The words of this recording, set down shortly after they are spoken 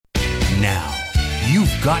Now,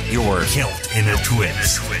 you've got your kilt in a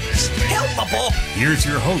twist. Helpable. Here's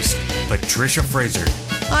your host, Patricia Fraser.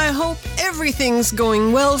 I hope everything's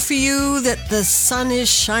going well for you, that the sun is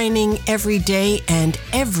shining every day and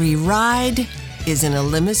every ride is in a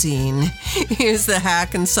limousine. Here's the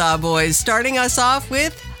Hack and Saw Boys, starting us off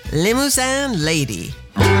with Limousine Lady.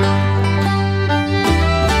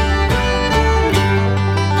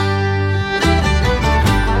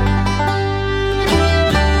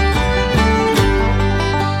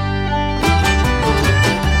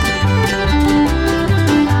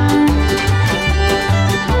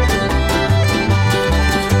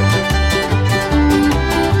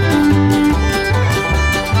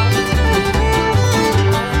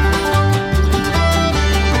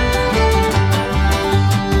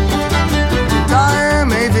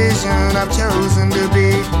 I've chosen to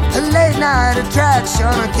be a late night attraction,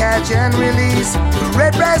 a catch and release. A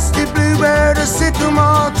red-breasted bluebird, a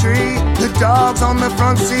sycamore tree. The dogs on the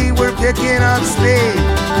front seat were picking up speed.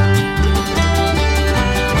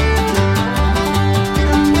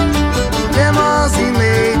 Limousine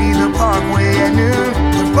lady, the parkway at noon.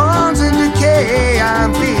 With barns in decay,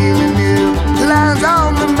 I'm feeling new. The lines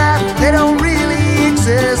on the map, they don't really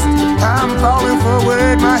exist. I'm falling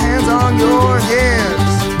forward, my hands on your hips.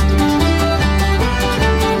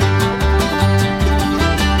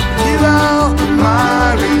 All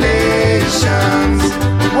my relations,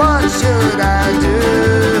 what should I do?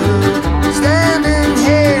 Standing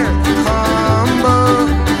here, humble,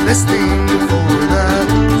 listening for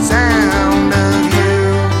the sound of you.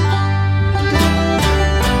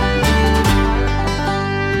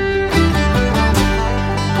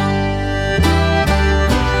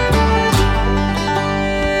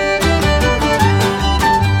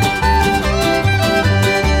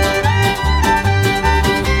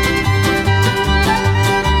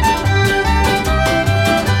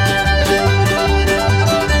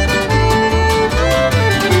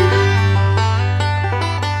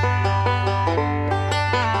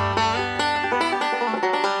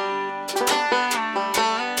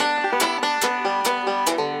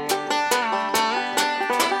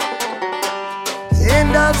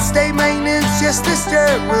 State maintenance, just this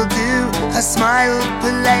dirt will do. I smiled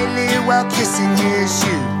politely while kissing his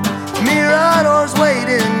shoe. Mirador's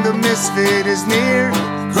waiting, the misfit is near.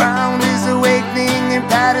 Ground is awakening in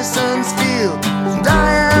Patterson's field. And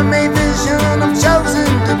I am a vision, I'm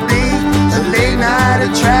chosen to be a late night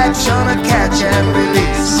attraction, a catch and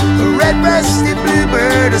release. A red-breasted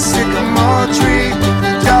bluebird, a sycamore tree.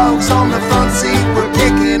 The dogs on the front seat were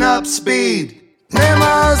picking up speed.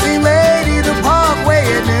 Limousine lady, the parkway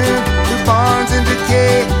at noon. The barns in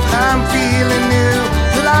decay, I'm feeling new.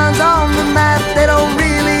 The lines on the map, they don't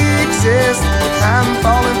really exist. I'm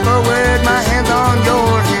falling forward, my hands on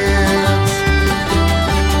your hips.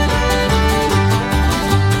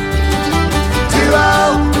 To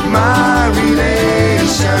all my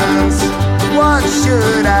relations, what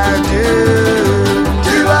should I do?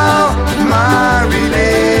 To all my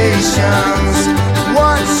relations,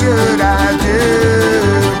 what should I do?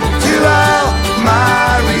 To all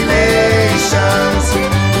my relations,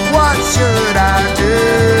 what should I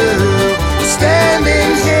do?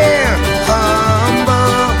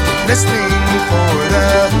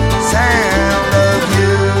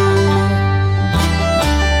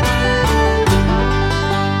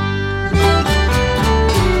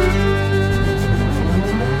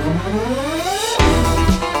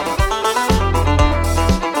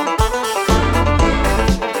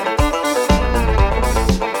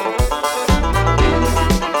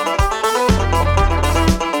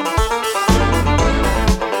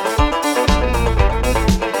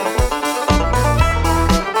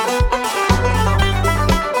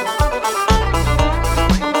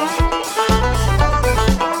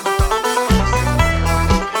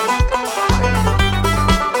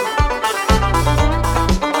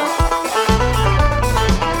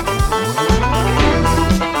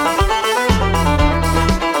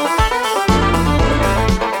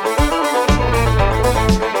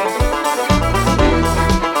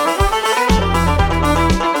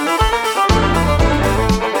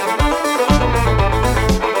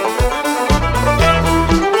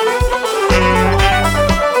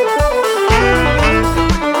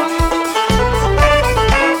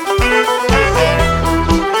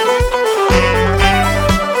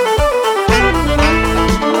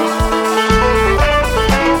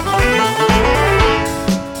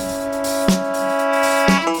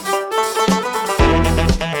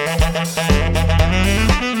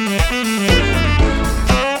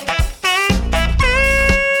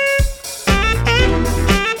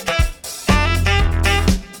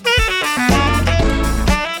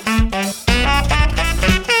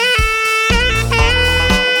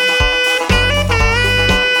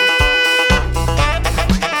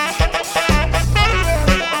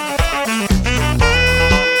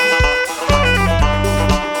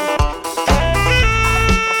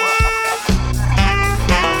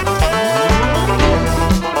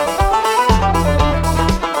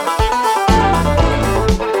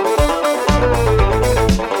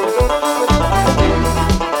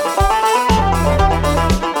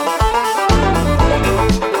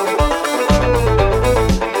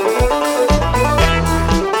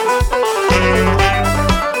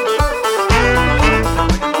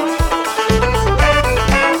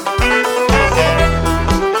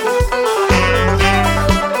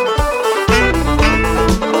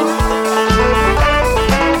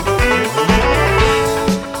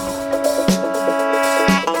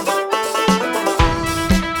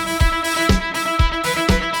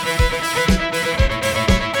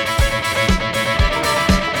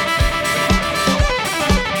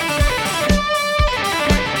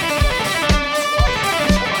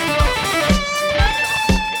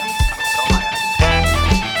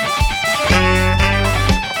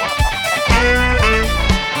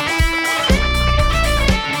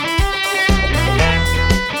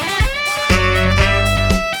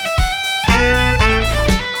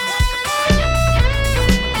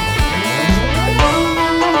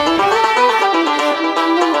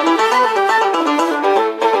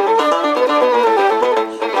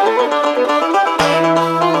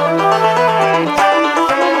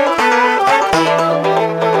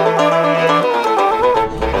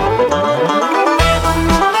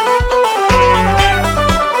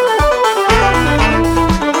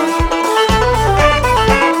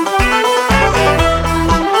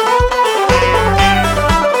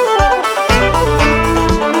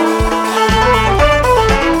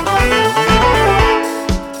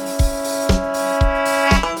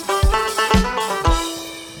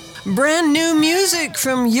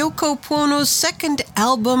 from Yoko Puono's second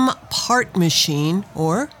album, Part Machine,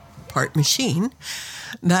 or Part Machine.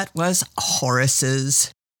 That was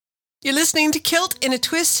Horace's. You're listening to Kilt in a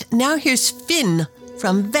Twist. Now here's Finn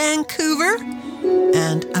from Vancouver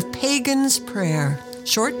and A Pagan's Prayer.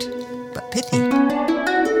 Short but pithy.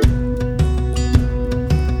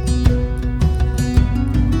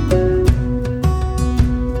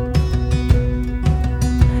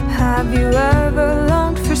 Have you ever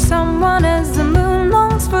longed for someone as the moon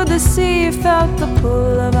longs for the sea? Felt the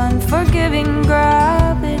pull of unforgiving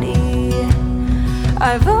gravity.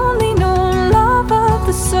 I've only known love of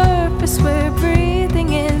the surface where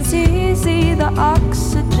breathing is easy, the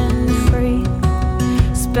oxygen free.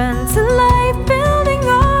 Spent a life building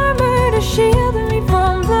armor to shield me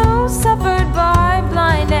from those suffered by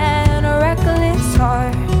blind and reckless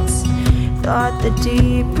hearts. Thought the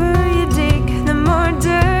deeper you dig, the more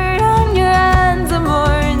dirt on your hands, the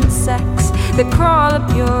more insects that crawl up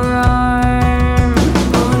your arm.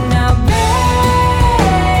 Oh, now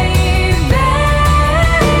babe,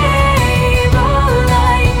 babe, all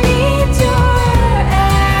I need your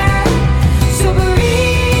air. So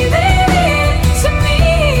breathe it into me,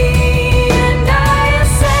 and I'll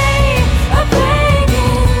say a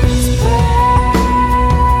pagan's prayer.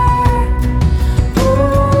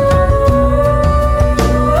 Ooh.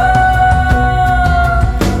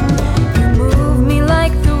 You move me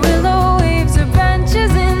like the willow waves or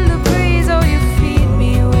branches in the breeze. Oh, you feed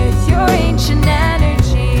me with your ancient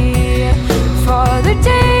energy. Father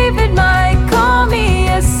David might call me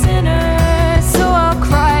a sinner, so I'll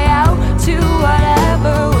cry out to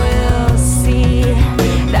whatever will see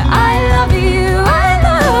that I love you,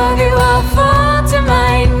 I'll fall to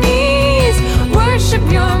my knees, worship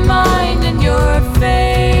your mind and your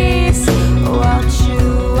face. Oh, I'll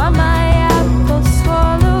chew on my apple,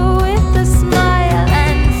 swallow with a smile,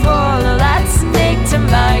 and follow that snake to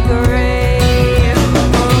my grave.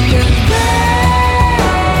 Oh, good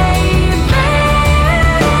babe,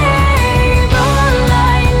 babe, all I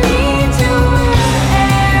need your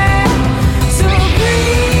air. So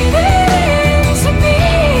breathe it into me,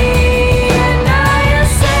 and I'll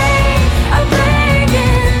say a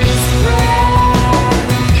pagan's prayer.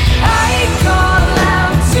 I call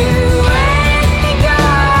out to any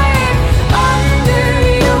god under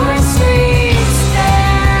your sweet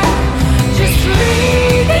stare. Just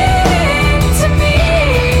breathe it into me,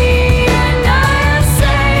 and I'll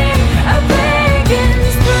say a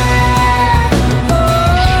pagan's prayer.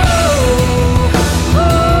 Oh,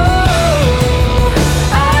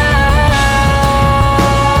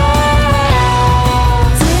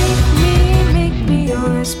 take me, make me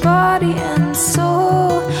yours, body and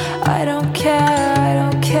soul. I don't care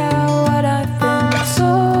what I've been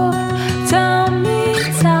told. Tell me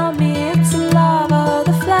it's love of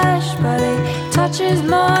the flesh, but it touches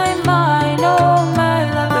my mind, oh my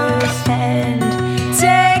lover's hand.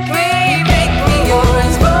 Take me, make me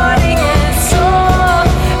yours, body and soul.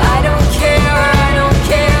 I don't care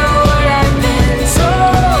what I've been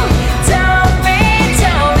told. Tell me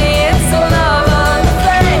it's the love of the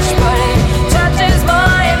flesh, but it touches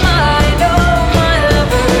my mind, oh my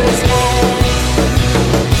lover's hand.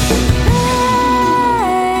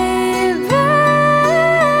 Babe,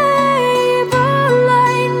 babe, all I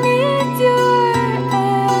need your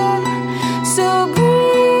air. So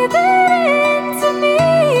breathe it into me,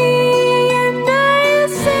 and I'll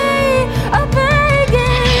say a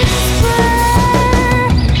pagan's prayer.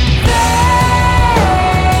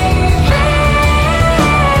 Babe,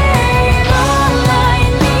 babe, all I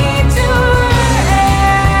need your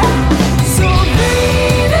air. So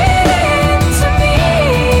breathe it into me,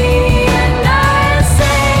 and I'll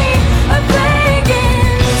say a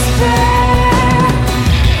pagan's prayer.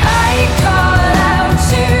 I call out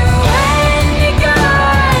to any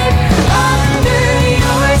god under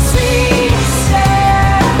your sweet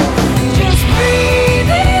stare. Just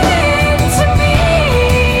breathe it into me,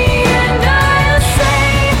 and I'll say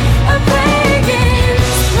a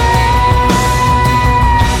pagan's prayer.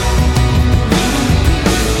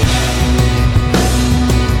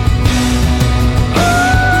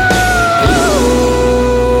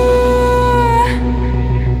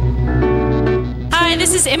 Hi,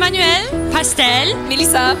 this is Emmanuel, Pastel,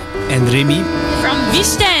 Melissa And Remy. from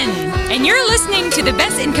Visten, and you're listening to the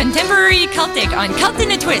best in contemporary Celtic on Celt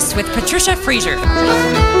in a Twist with Patricia Fraser.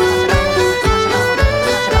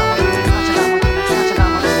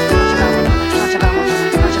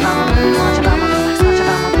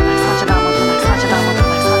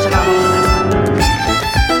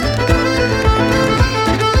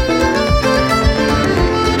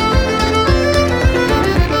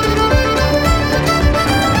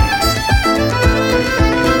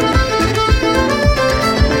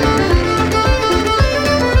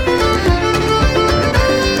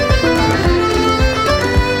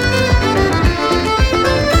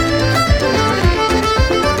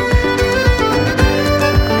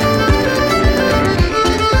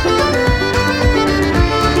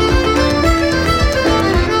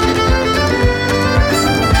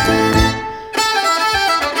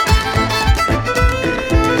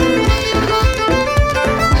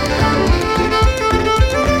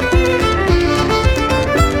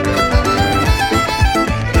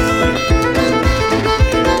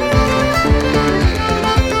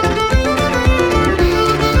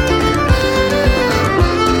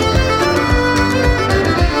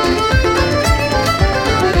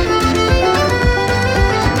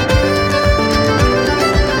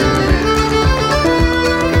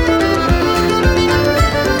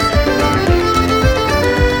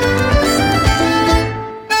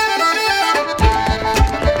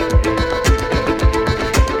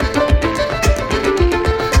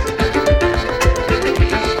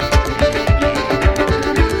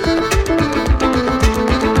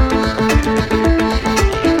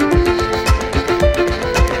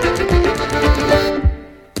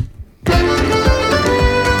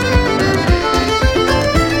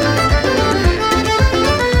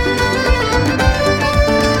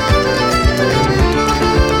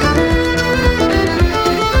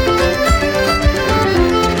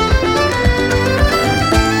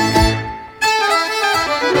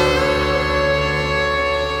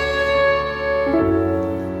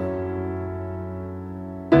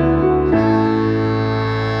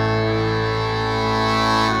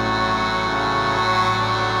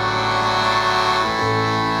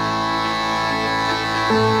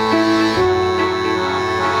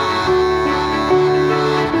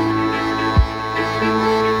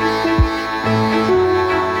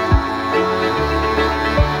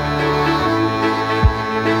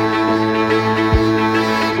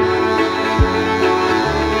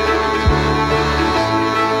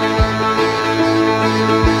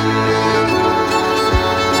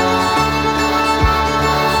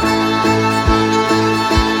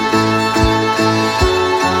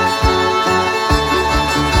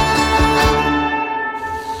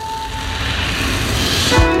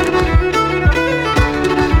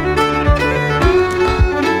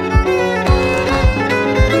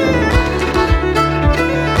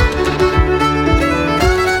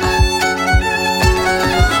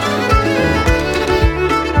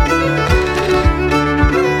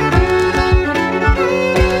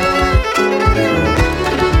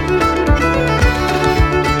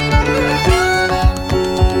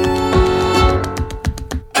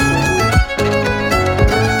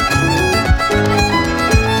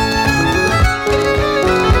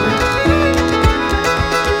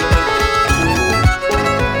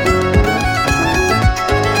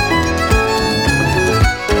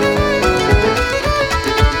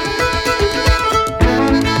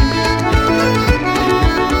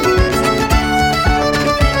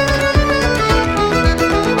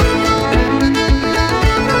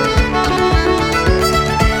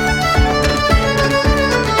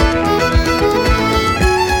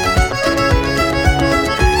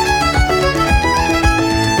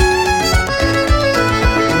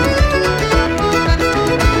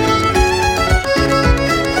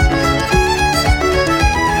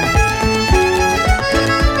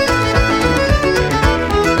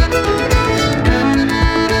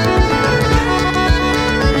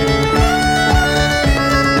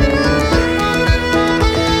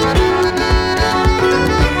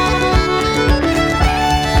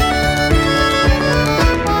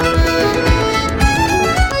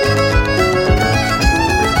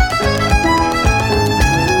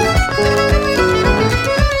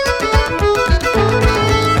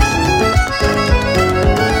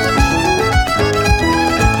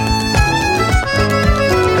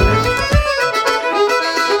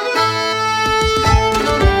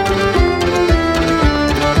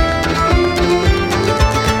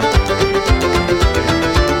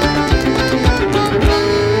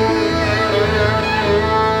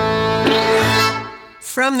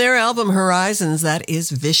 From their album Horizons, that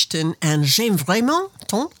is Vishton and J'aime vraiment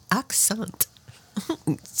ton accent.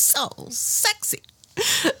 So sexy.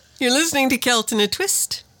 You're listening to Celt in a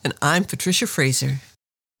Twist, and I'm Patricia Fraser.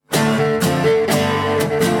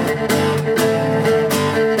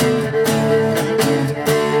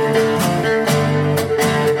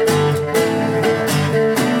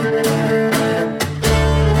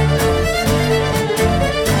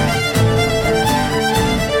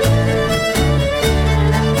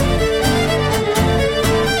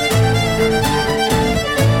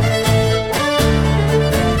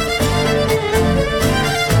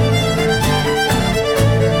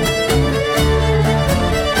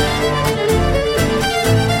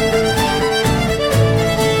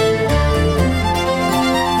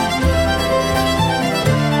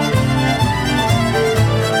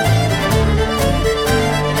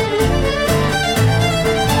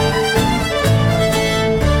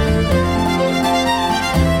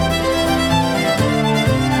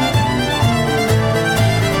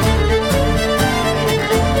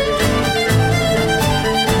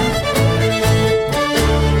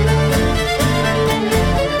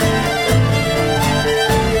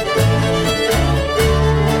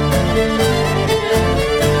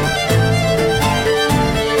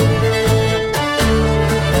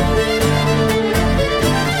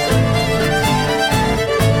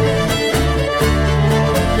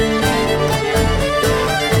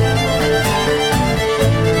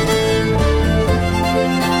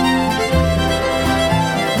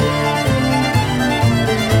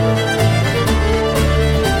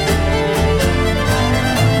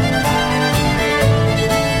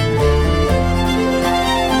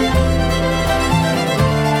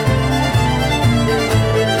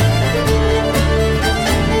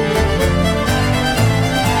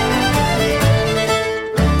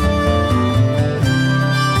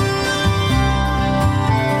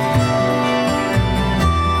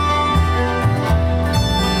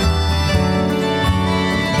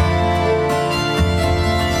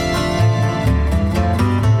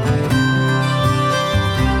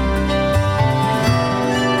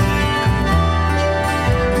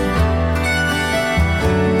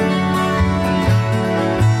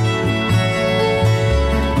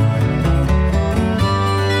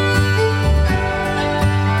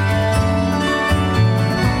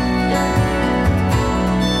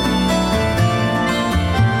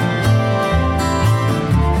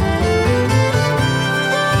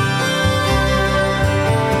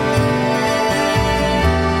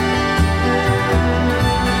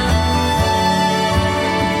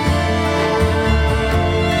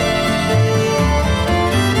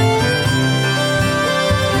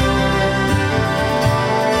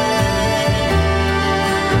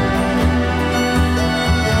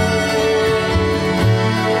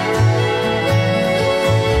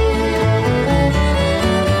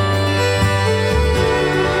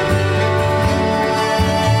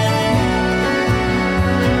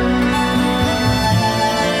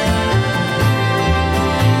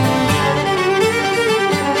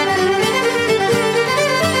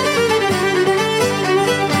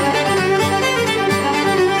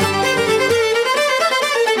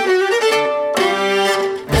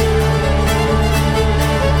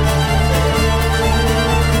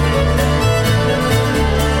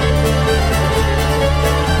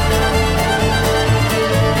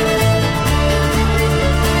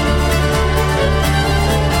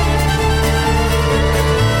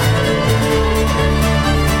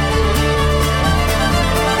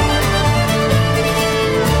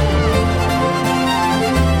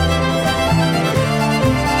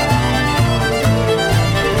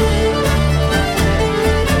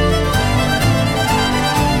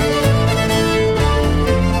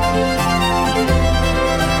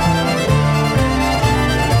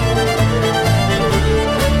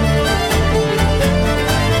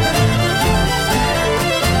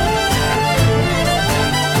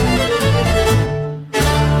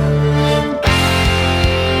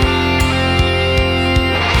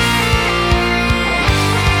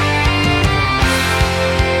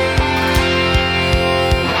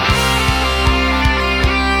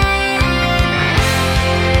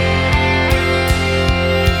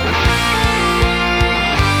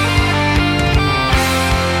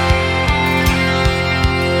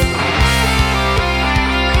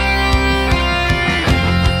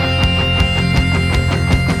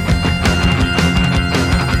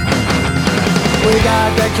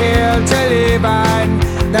 killed to live on.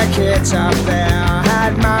 The kids up there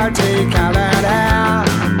had multicolored hair.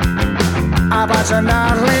 A bunch of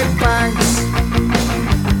gnarly punks.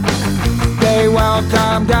 They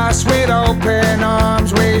welcomed us with open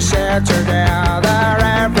arms. We shared together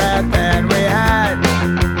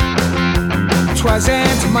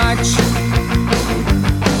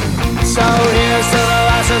So here's to the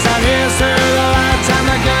lasses and here's to the lads and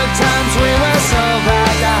the good times we were so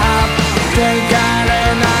glad to have. Drinking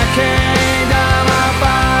in the kingdom of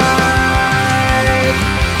five.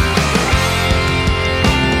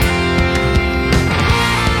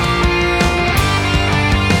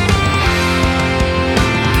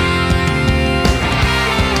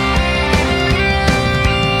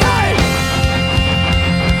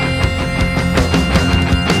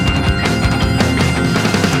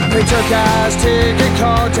 We took us to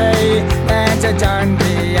Kirkcaldy and to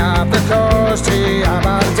Dundee, up the coast to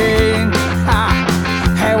Aberdeen.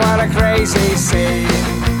 Hey, what a crazy scene.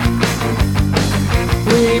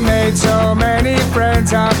 We made so many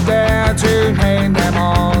friends up there, to name them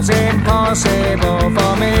all's impossible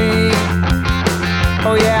for me.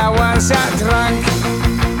 Oh yeah, I was that drunk.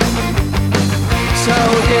 So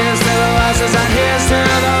here's to the lasses and here's to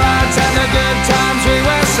the lads and the good times we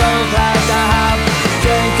were so glad to have.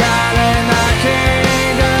 Drinking in the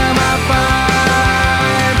kingdom of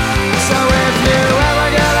five. So if you ever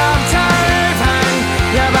get uptight, hang,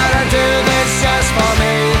 you better do this just for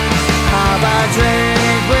me. Have a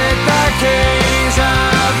drink with the kings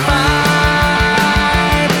of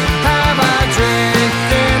five. Have a drink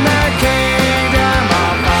in the kingdom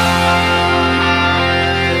of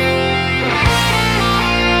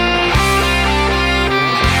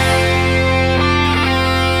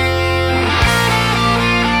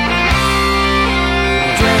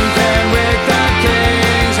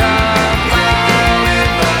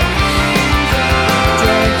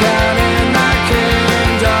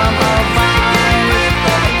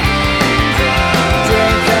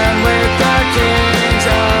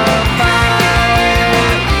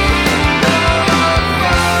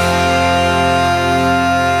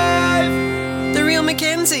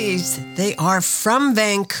They are from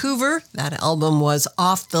Vancouver. That album was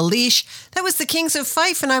Off the Leash. That was the Kings of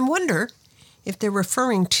Fife, and I wonder if they're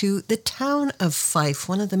referring to the town of Fife,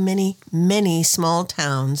 one of the many, many small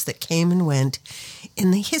towns that came and went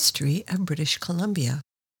in the history of British Columbia.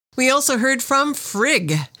 We also heard from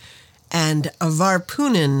Frigg and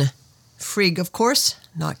Varpunen. Frigg, of course,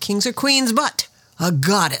 not kings or queens, but a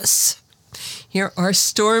goddess. Here are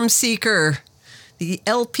Stormseeker. The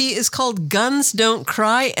LP is called Guns Don't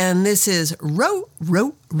Cry, and this is Row,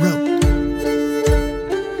 Row, Row.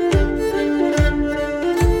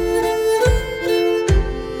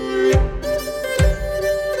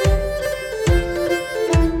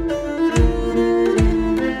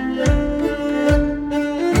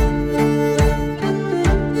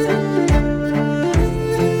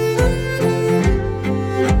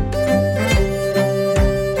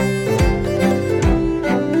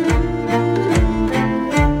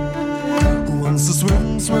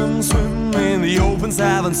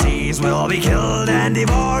 Seven seas will be killed and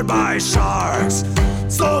devoured by sharks.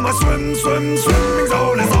 So my swimming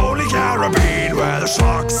zone is only Caribbean, where the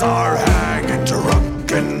sharks are hanging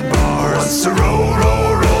drunk in bars. Once to row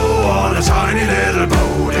on a tiny little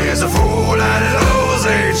boat is a fool and it owes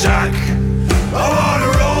a jack. I wanna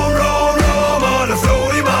roam on a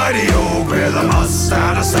floaty mighty oak with a mast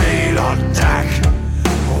and a sail on deck.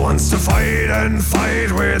 Wants to fight and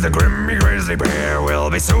fight with a grimmy grizzly bear, will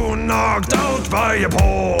be soon knocked out by a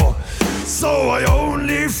pole. So I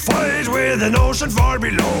only fight with an ocean far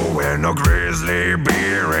below, where no grizzly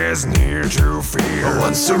bear is near to fear.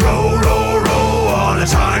 Wants to row on a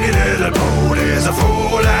tiny little boat is a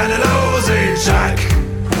fool and it owes a jack.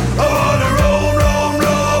 I wanna roam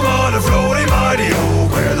on a floaty mighty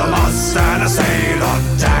oak with a mast and a sail on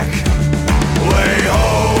deck. Way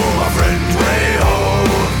ho, my friend, way ho.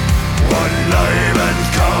 One live and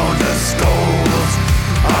countless goals.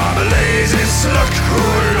 I'm a lazy sluck who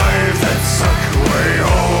lives that suck. Way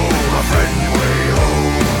ho, my friend, way ho.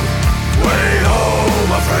 Way ho,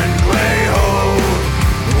 my friend, way ho.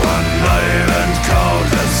 One live and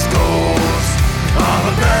countless goals. I'm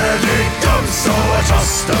a Benedict dumb, so I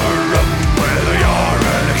toss the rum with a yar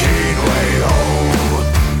and a keen way ho.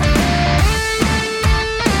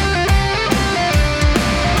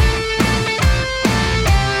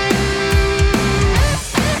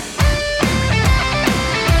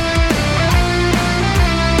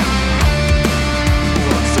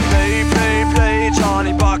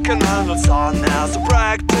 And handles on as a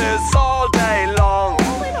practice all day long.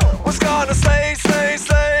 Was gonna slay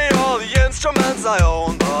all the instruments I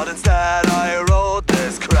own, but instead I wrote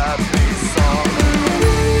this crappy song.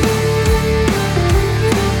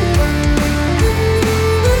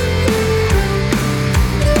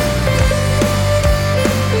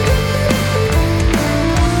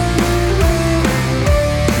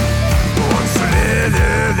 Wants to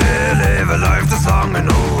live a life that's long and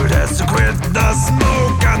old, has to quit the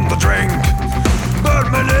smoke and the drink.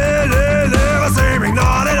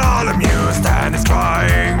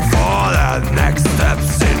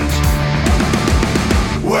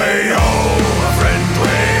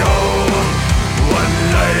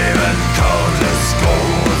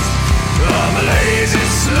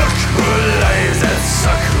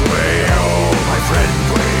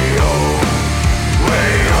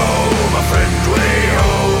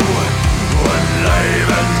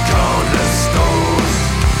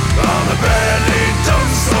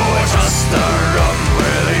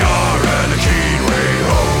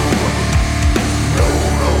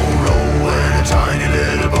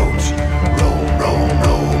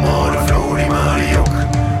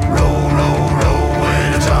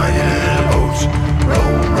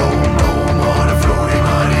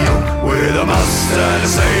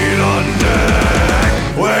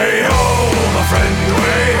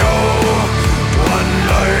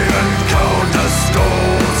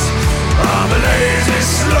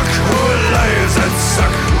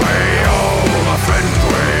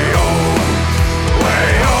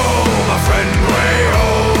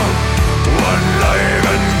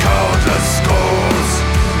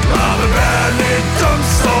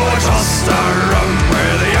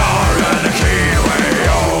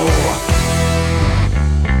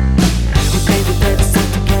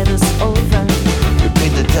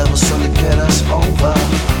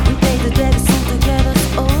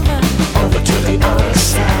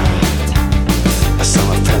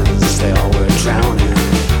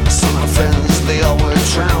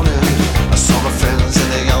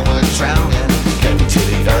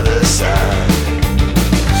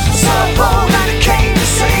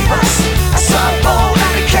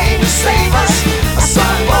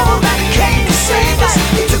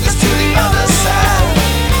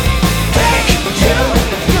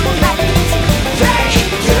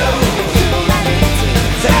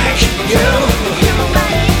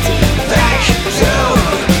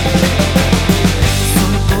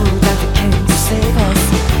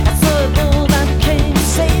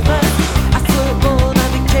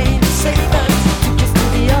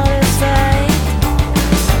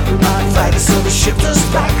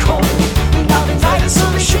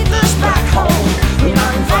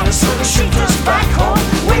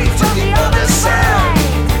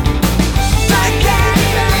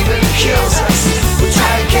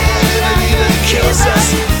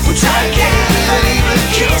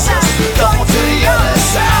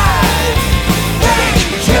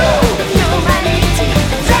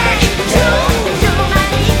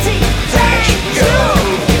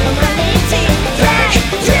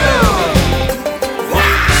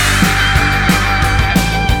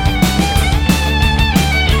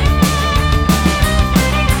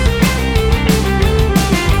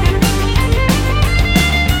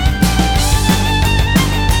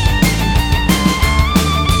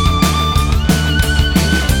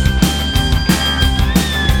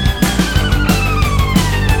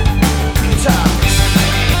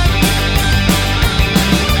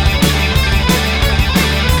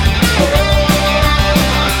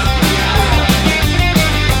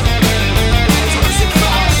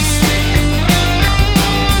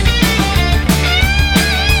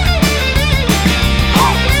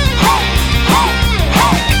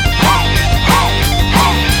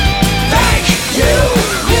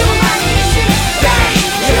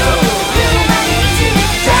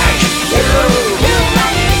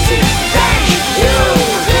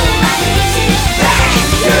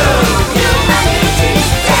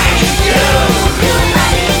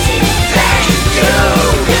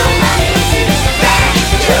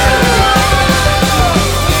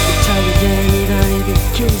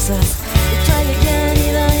 us. We try again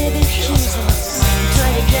even if it kills us. We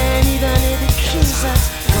try again even if it kills us.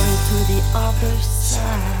 Going to the other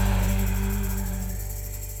side.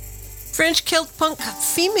 French Kilt Punk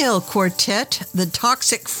female quartet, the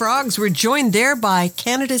Toxic Frogs, were joined there by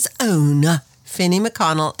Canada's own Finny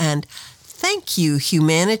McConnell and Thank You,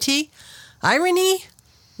 Humanity. Irony?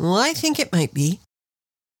 Well, I think it might be.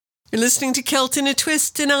 You're listening to Celt in a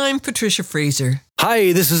Twist, and I'm Patricia Fraser.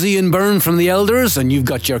 Hi, this is Ian Byrne from The Elders, and you've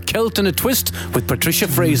got your Celt in a Twist with Patricia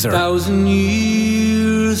Fraser. 1,000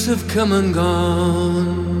 years have come and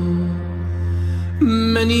gone.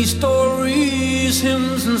 Many stories,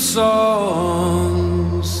 hymns and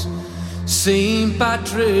songs. St.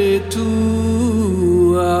 Patrick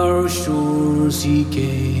to our shores he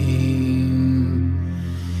came.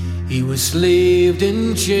 He was slaved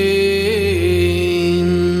in chains.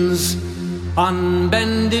 On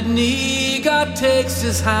bended knee God takes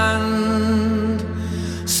his hand.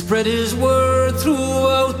 Spread his word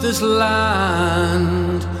throughout this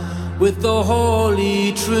land. With the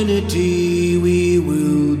Holy Trinity we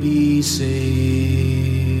will be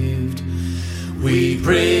saved. We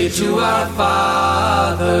pray to our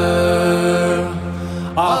Father.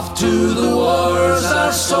 Off to the wars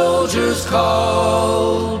our soldiers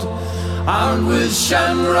called. And with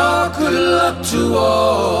shamrock good luck to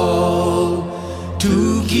all.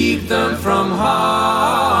 To keep them from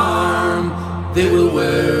harm, they will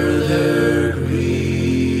wear their green.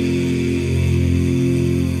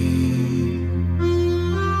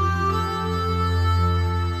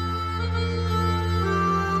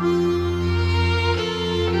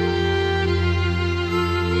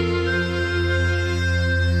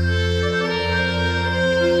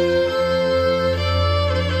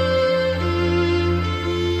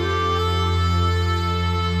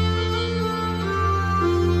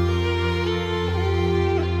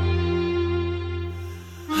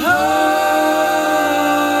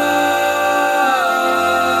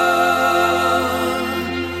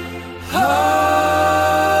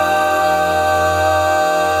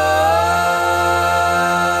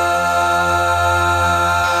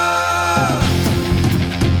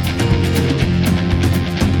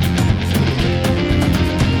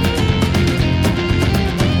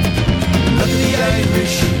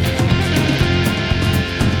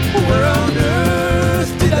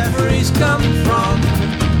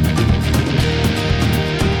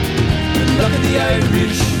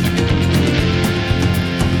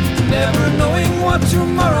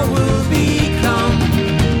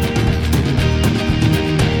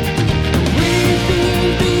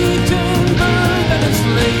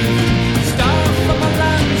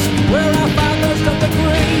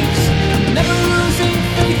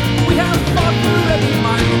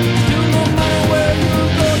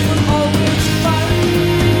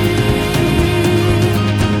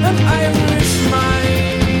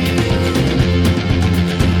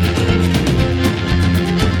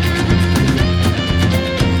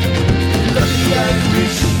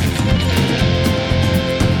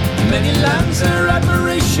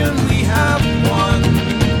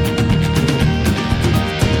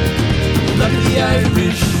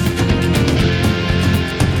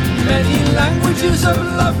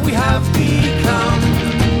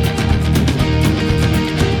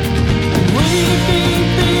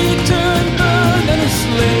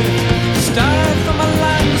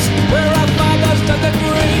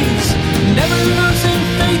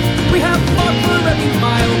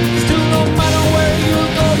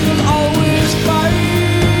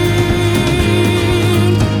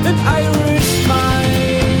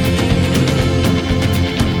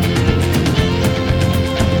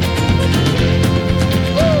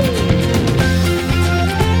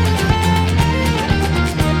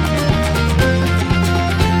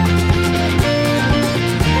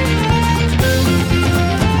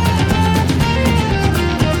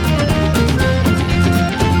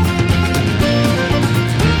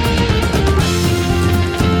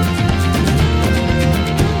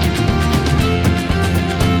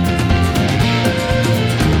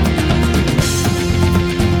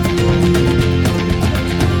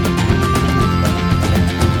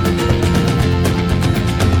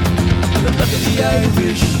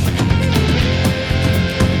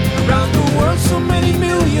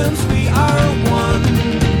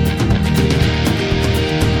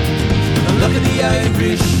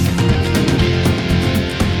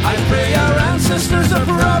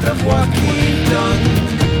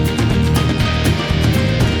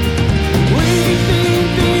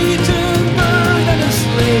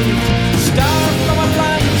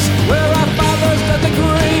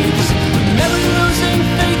 Never losing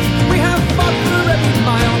faith, we have fought for every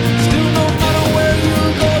mile. Still, no matter where you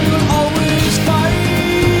go,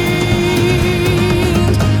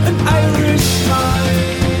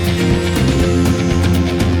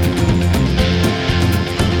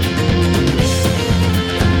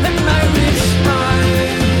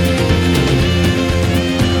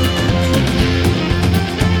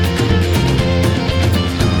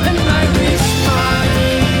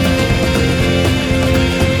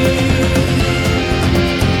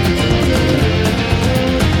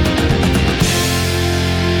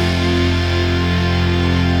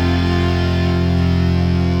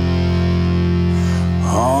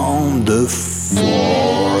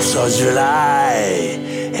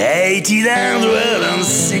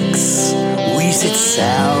 1806, we set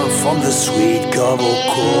sail from the sweet Gulf of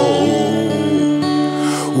Coal.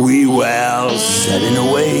 We were sailing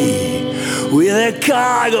away with our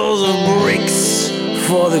cargoes of bricks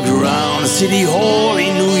for the Ground City Hall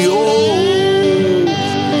in New York.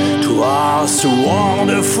 To us, a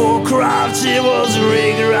wonderful craft, it was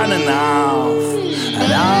rigged round and half, and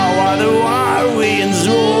now the wild winds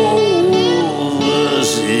roll.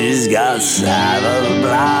 She's got 7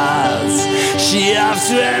 blasts, she has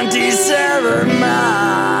 27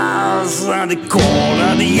 miles on the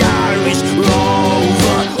corner of the Irish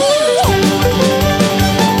Rover.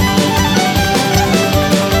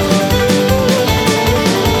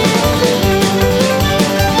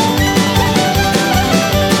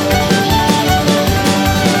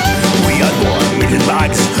 We got 1 million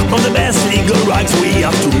bags of the best legal rights. We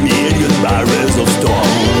have 2 million barrels of stone.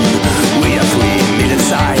 We have 3 million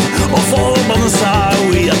side of all on the side.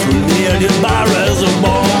 We have 2 million barrels of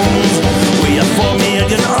bones. We have 4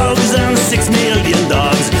 million hogs and 6 million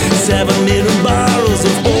dogs. 7 million barrels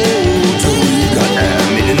of old. We got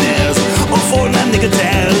millionaires of all and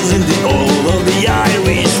nicotines in the old of the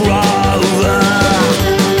Irish Rover.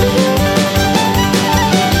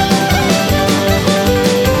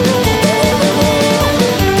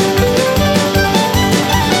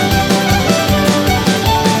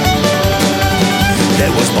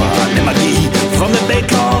 From the back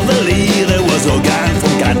of the Lee, there was O'Gan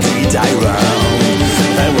from County Tyrone.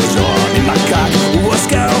 There was Johnny McCart, who was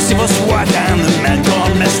scarce, he was swat, and the man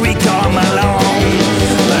called Mess, we come along.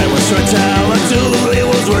 There was Sertel, too, he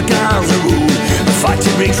was working as a rule. A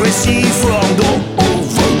fighting Rick Tracy from Go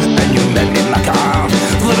Over, and you met me McCart.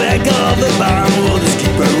 From the back of the barn, was the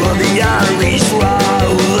skipper of the Irish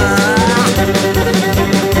Rover.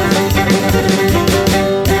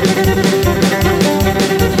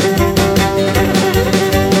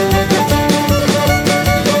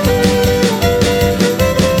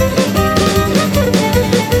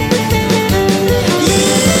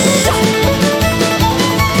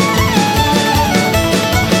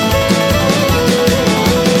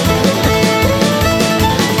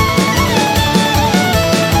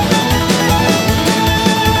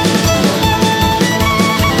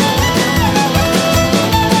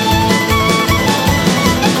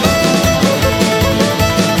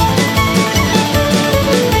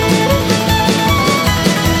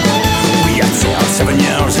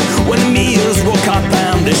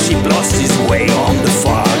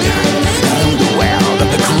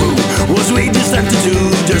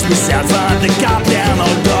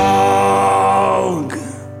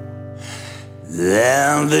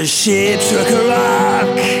 The ship struck a rock.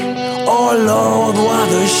 Oh Lord, what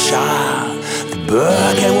a shock. The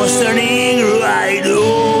bucket was turning right.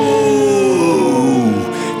 Oh,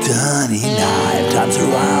 29 times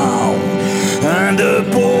around, and the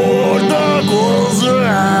poor dog was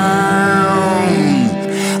around.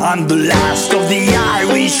 I'm the last of the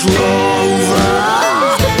Irish Rover.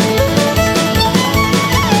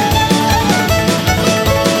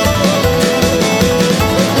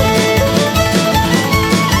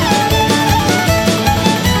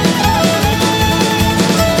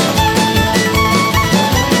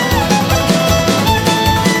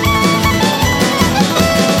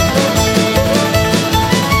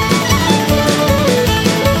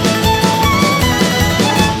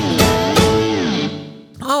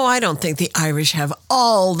 I don't think the Irish have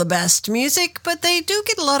all the best music, but they do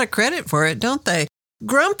get a lot of credit for it, don't they?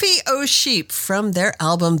 Grumpy O'Sheep from their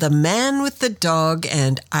album The Man with the Dog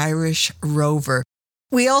and Irish Rover.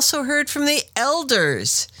 We also heard from the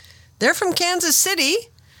Elders. They're from Kansas City,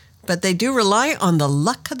 but they do rely on the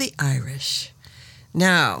luck of the Irish.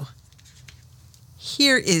 Now,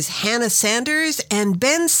 here is Hannah Sanders and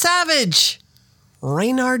Ben Savage,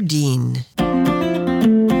 Reynardine.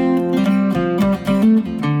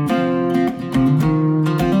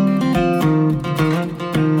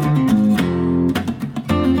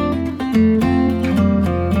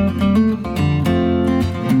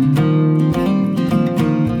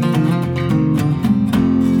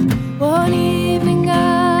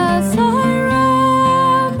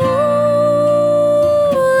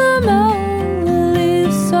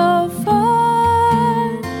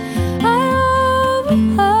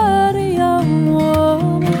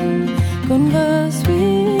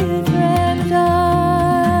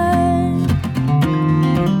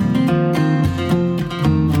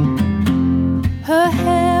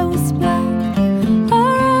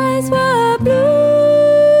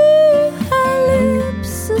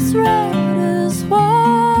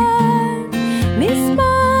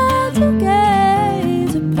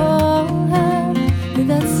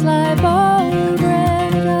 That sly bold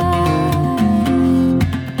red eye.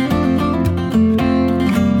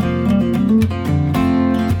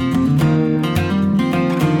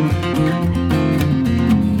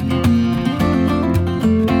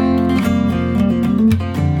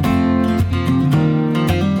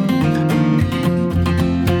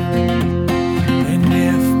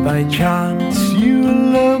 by chance you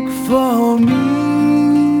look for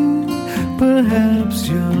me, perhaps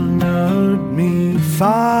you'll note me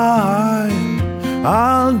fine.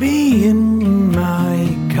 I'll be in my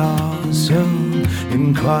castle,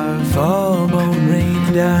 inquire for Bone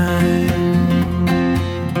Rain Dine.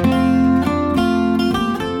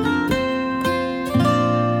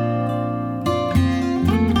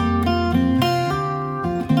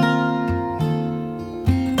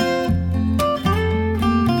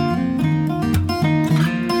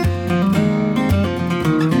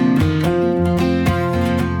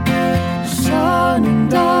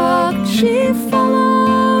 She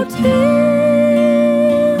followed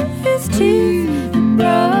him, his teeth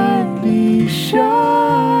brightly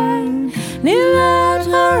shine. And he led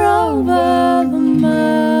her over the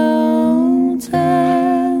mountain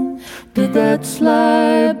to that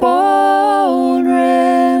sly bold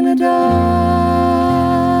Renadine.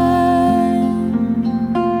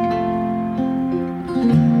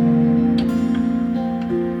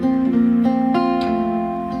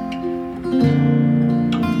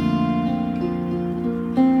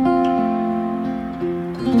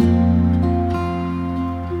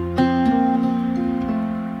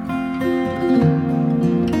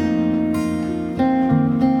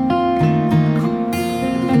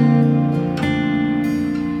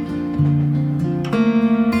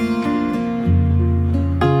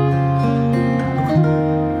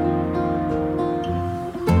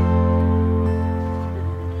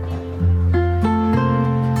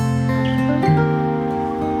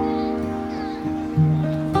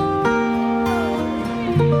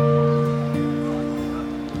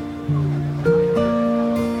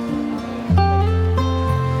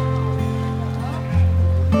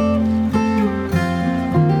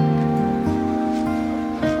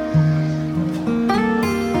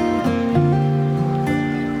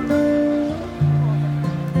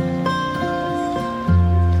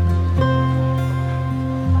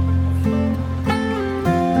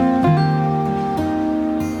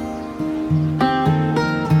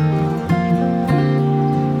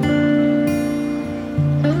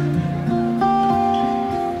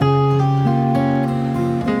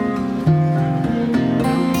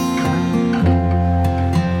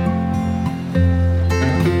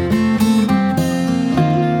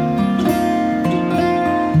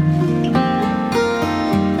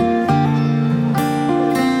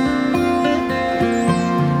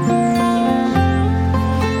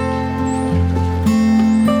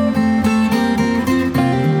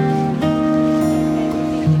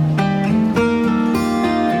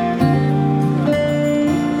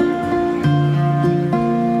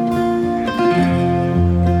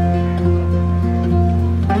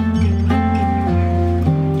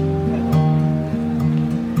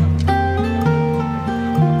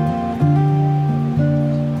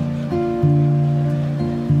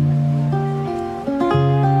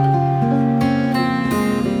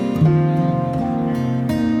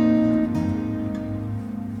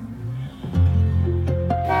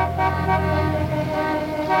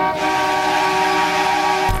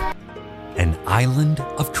 Island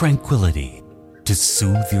of tranquility to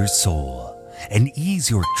soothe your soul and ease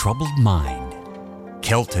your troubled mind.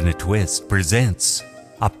 Celt in a Twist presents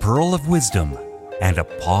a pearl of wisdom and a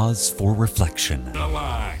pause for reflection.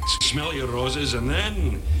 Relax, smell your roses, and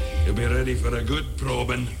then you'll be ready for a good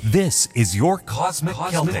probing. This is your Cosmic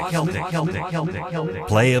Celtic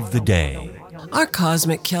Play of the Day. Our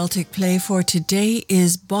Cosmic Celtic play for today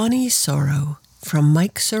is Bonnie Sorrow from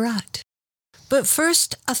Mike Surratt. But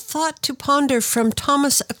first, a thought to ponder from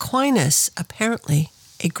Thomas Aquinas, apparently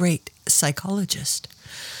a great psychologist.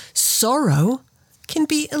 Sorrow can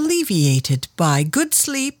be alleviated by good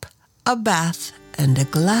sleep, a bath, and a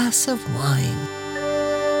glass of wine.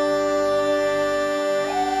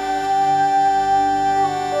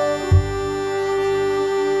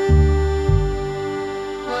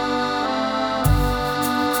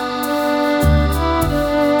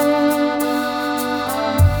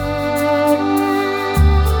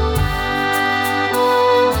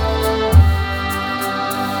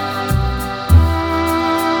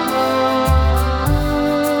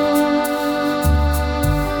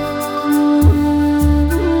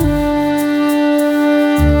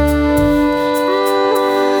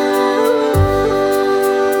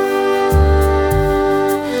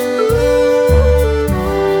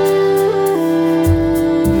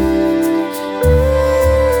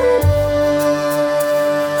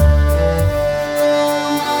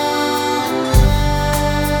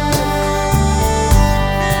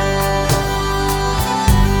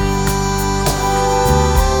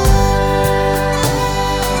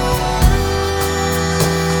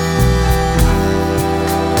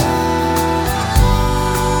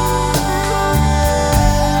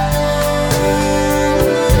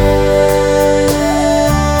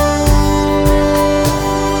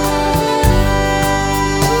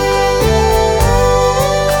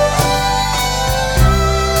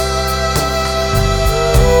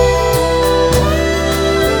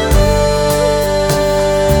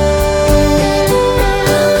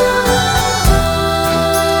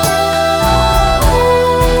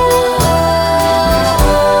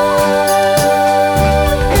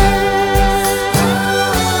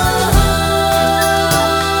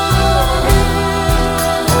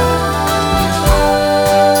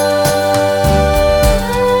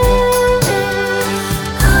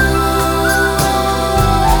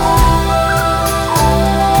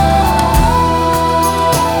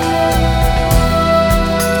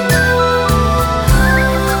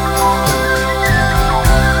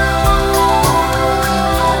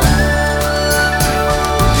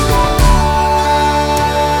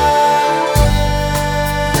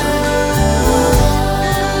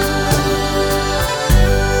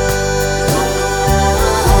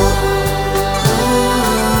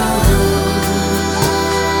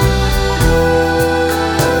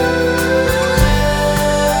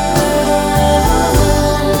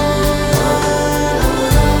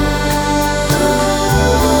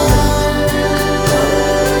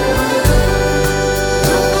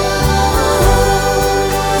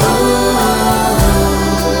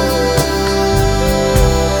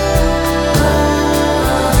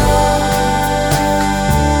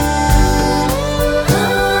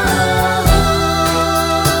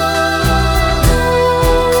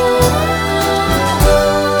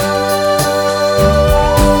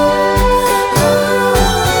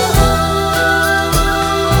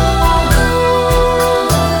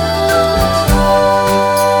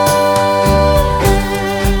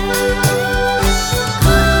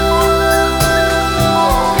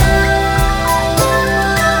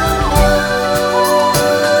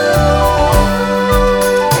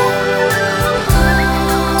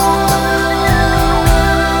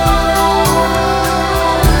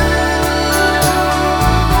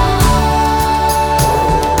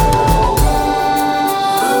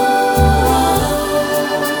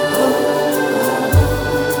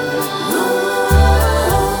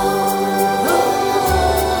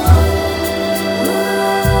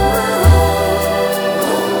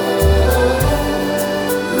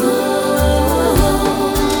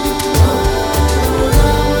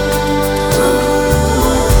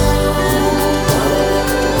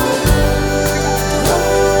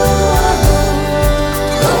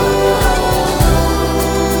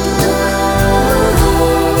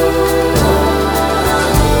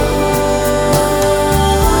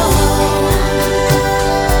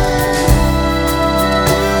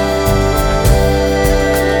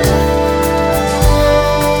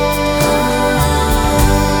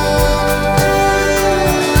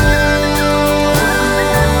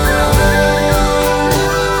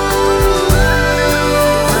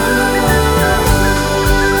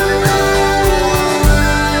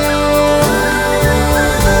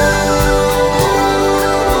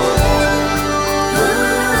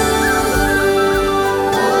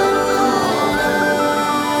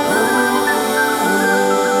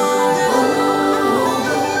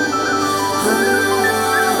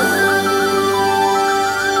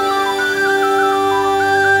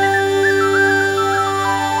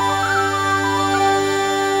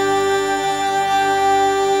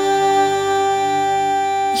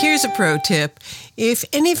 Here's a pro tip. If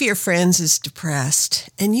any of your friends is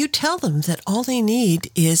depressed and you tell them that all they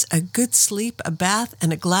need is a good sleep, a bath,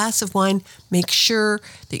 and a glass of wine, make sure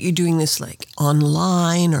that you're doing this like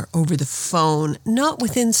online or over the phone, not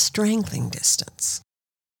within strangling distance.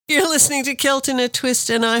 You're listening to Kilt in a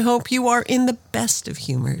Twist, and I hope you are in the best of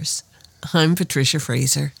humors. I'm Patricia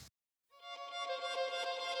Fraser.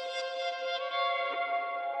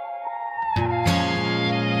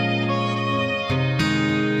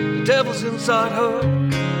 The devil's inside her.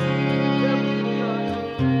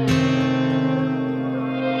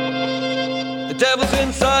 The devil's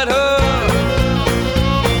inside her.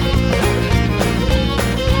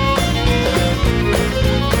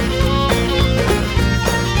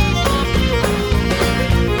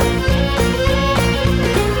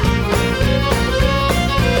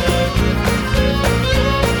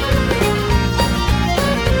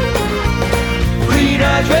 Green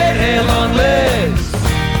eyes, red hair, long legs.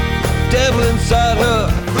 Devil inside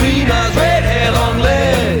her. Green eyes, red hair, long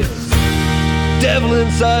legs. Devil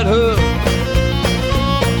inside her.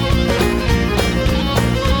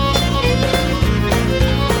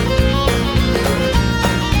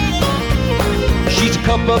 She's a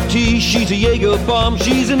cup of tea, she's a Jaeger bomb,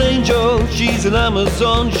 she's an angel, she's an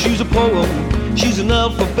Amazon, she's a poem, she's an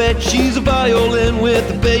alphabet, she's a violin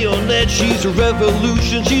with a bayonet, she's a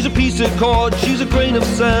revolution, she's a piece of cord, she's a grain of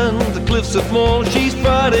sand, the cliffs of Moher, she's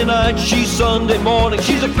Friday night, she's Sunday morning,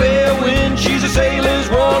 she's a fair wind, she's a sailor's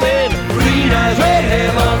warning, green eyes, red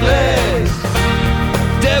hair, long legs,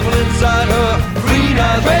 devil inside her, green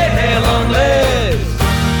eyes, red hair, long legs,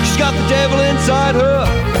 she's got the devil inside her.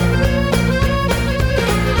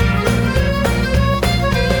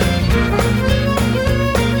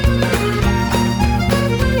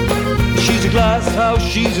 Glass house,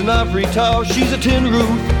 she's an ivory tower, she's a tin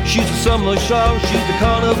roof, she's a summer shower, she's a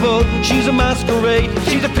carnival, she's a masquerade,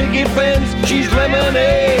 she's a picket fence, she's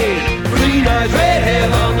lemonade, green eyes, red hair,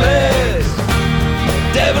 long legs,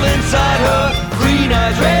 devil inside her, green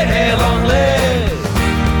eyes, red hair, long legs,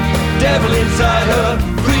 devil inside her,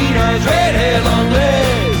 green eyes, red hair, long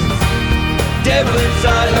legs, devil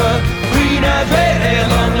inside her, green eyes, red hair,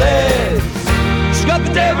 long legs, she's got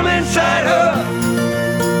the devil inside her.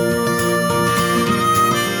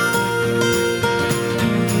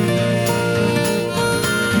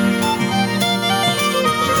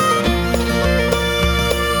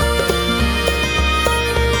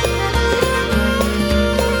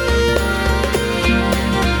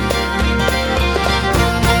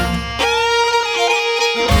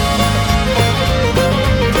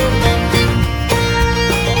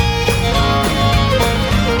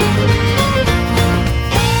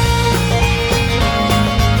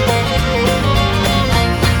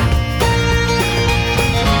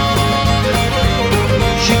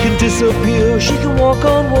 Disappear, she can walk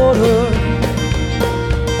on water.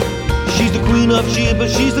 She's the queen of Sheba,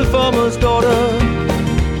 she's the farmer's daughter.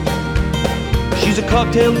 She's a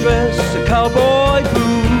cocktail dress, a cowboy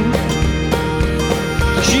boot.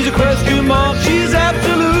 She's a question mark, she's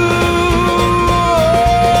absolute.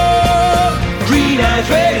 Green eyes,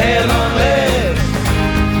 red hair, long legs,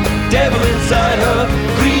 devil inside her.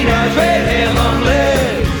 Green eyes, red hair, long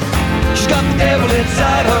legs, she's got the devil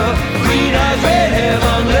inside her. Green eyes, red hair,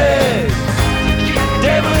 long legs,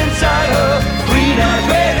 devil inside her. Green eyes,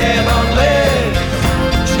 red hair, long legs,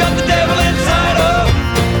 she's got the devil inside her.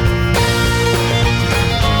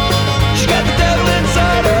 She's got the devil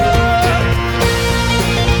inside her.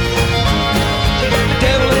 The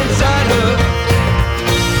devil inside her.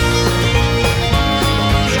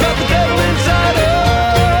 She's got the devil inside her.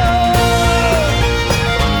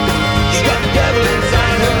 She's got the devil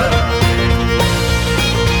inside her.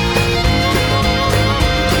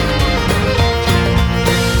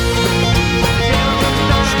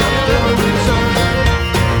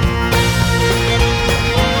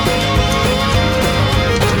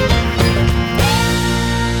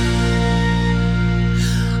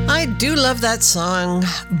 I do love that song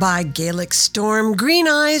by Gaelic Storm. Green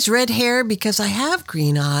eyes, red hair, because I have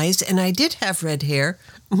green eyes and I did have red hair,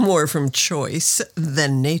 more from choice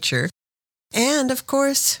than nature. And of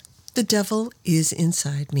course, the devil is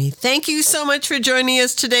inside me. Thank you so much for joining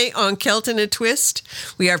us today on Kilt in a Twist.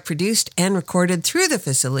 We are produced and recorded through the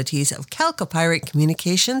facilities of Calcopyrate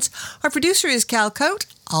Communications. Our producer is Cal Cote,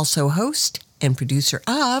 also host and producer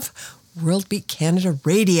of World Beat Canada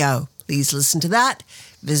Radio. Please listen to that.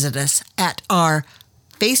 Visit us at our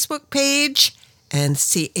Facebook page and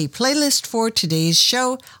see a playlist for today's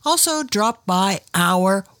show. Also, drop by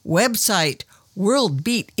our website,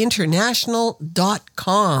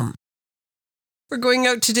 worldbeatinternational.com. We're going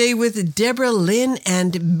out today with Deborah Lynn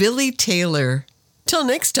and Billy Taylor. Till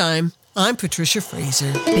next time, I'm Patricia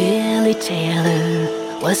Fraser. Billy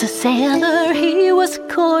Taylor was a sailor. He was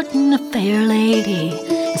courting a fair lady.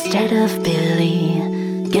 Instead of Billy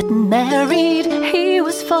getting married, he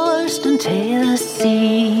was forced on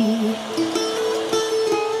Tennessee.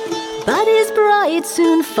 But his bride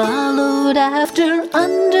soon followed after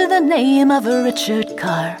under the name of Richard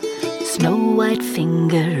Carr. Snow white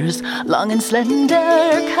fingers, long and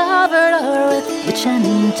slender, covered her with pitch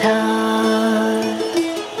and tar.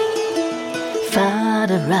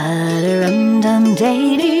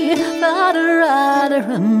 Fa-da-ra-da-rum-dum-day-dee,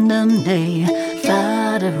 fa-da-ra-da-rum-dum-day,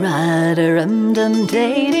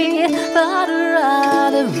 fa-da-ra-da-rum-dum-day-dee,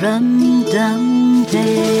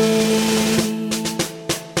 fa-da-ra-da-rum-dum-day.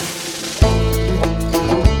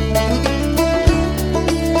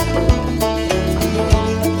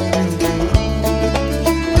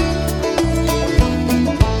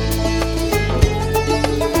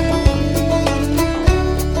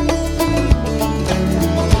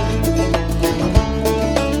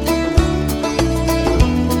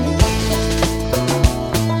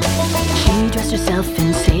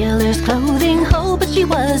 In sailor's clothing, oh, but she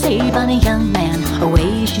was a bonny young man.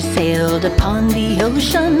 Away she sailed upon the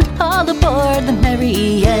ocean, all aboard the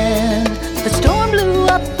Mary Ann. The storm blew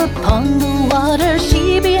up upon the water,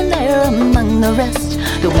 she being there among the rest.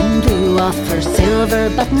 The wind blew off her silver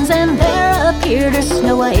buttons, and there appeared her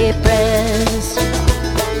snow white breast.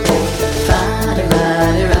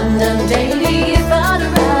 Fa-da-ra-da-rum-dum-day-dee,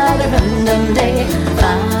 fa-da-ra-da-rum-dum-day,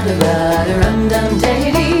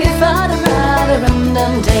 fa-da-ra-da-rum-dum-day-dee,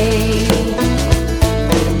 fa-da-ra-da-rum-dum-day.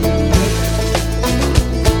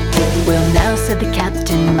 Well, now, said the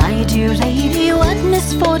captain, my dear lady, what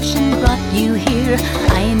misfortune brought you here?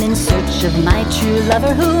 I'm in search of my true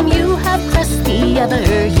lover, whom you have crossed the other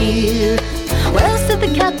year. Well, said the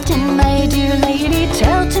captain, my dear lady,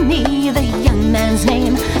 tell to me the young man's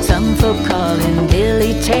name. Some folk call him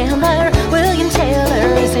Billy Taylor, William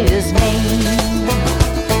Taylor is his name.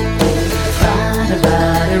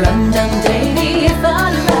 Fa-da-ra-da-rum-dum-day-dee,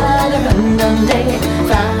 fa-da-ra-da-rum-dum-day,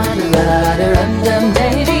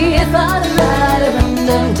 fa-da-ra-da-rum-dum-day-dee,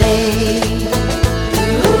 fa-da-ra-da-rum-dum-day.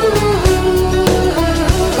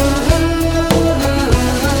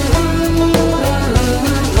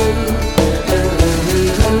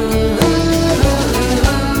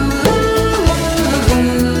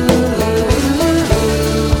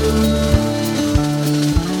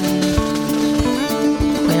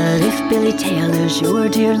 Billy Taylor's your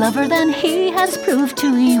dear lover, then he has proved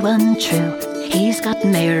to you untrue. He's got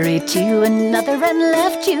married to another and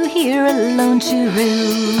left you here alone to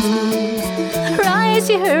rue. Rise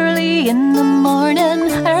you early in the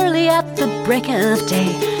morning, early at the break of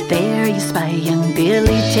day. There you spy young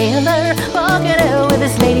Billy Taylor walking out with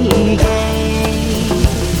his lady gay.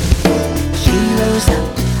 She rose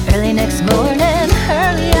up early next morning,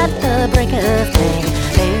 early at the break of day.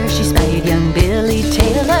 There she spied young Billy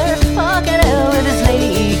Taylor walking out with his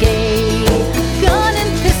lady gay. Gun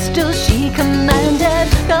and pistol she commanded,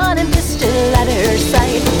 gun and pistol at her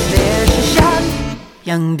side. There she shot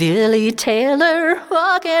young Billy Taylor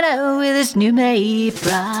walking out with his new made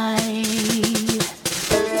bride.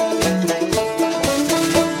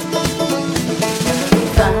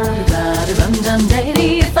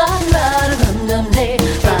 Fa-da-ra-da-rum-dum-day-dee, fa-da-ra-da-rum-dum-day,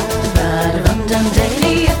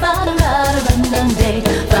 fa-da-ra-da-rum-dum-day-dee, fa-da-ra-da-rum-dum-day,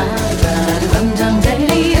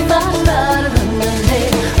 fa-da-ra-da-rum-dum-day-dee, fa-da-ra-da-rum-dum-day,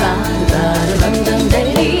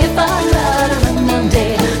 fa-da-ra-da-rum-dum-day-dee,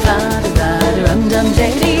 fa-da-ra-da-rum-dum-day,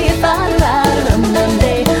 fa-da-ra-da-rum-dum-day-dee,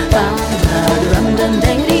 fa-da-ra-da-rum-dum-day,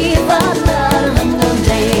 fa-da-ra-da-rum-dum-day-dee,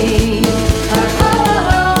 fa-da-ra-da-rum-dum-day.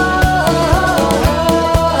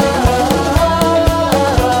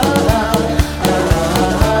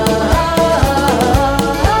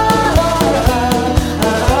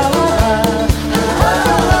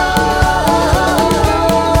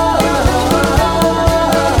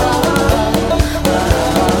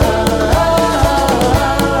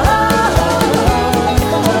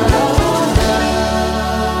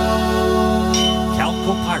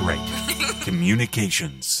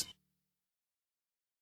 Communications.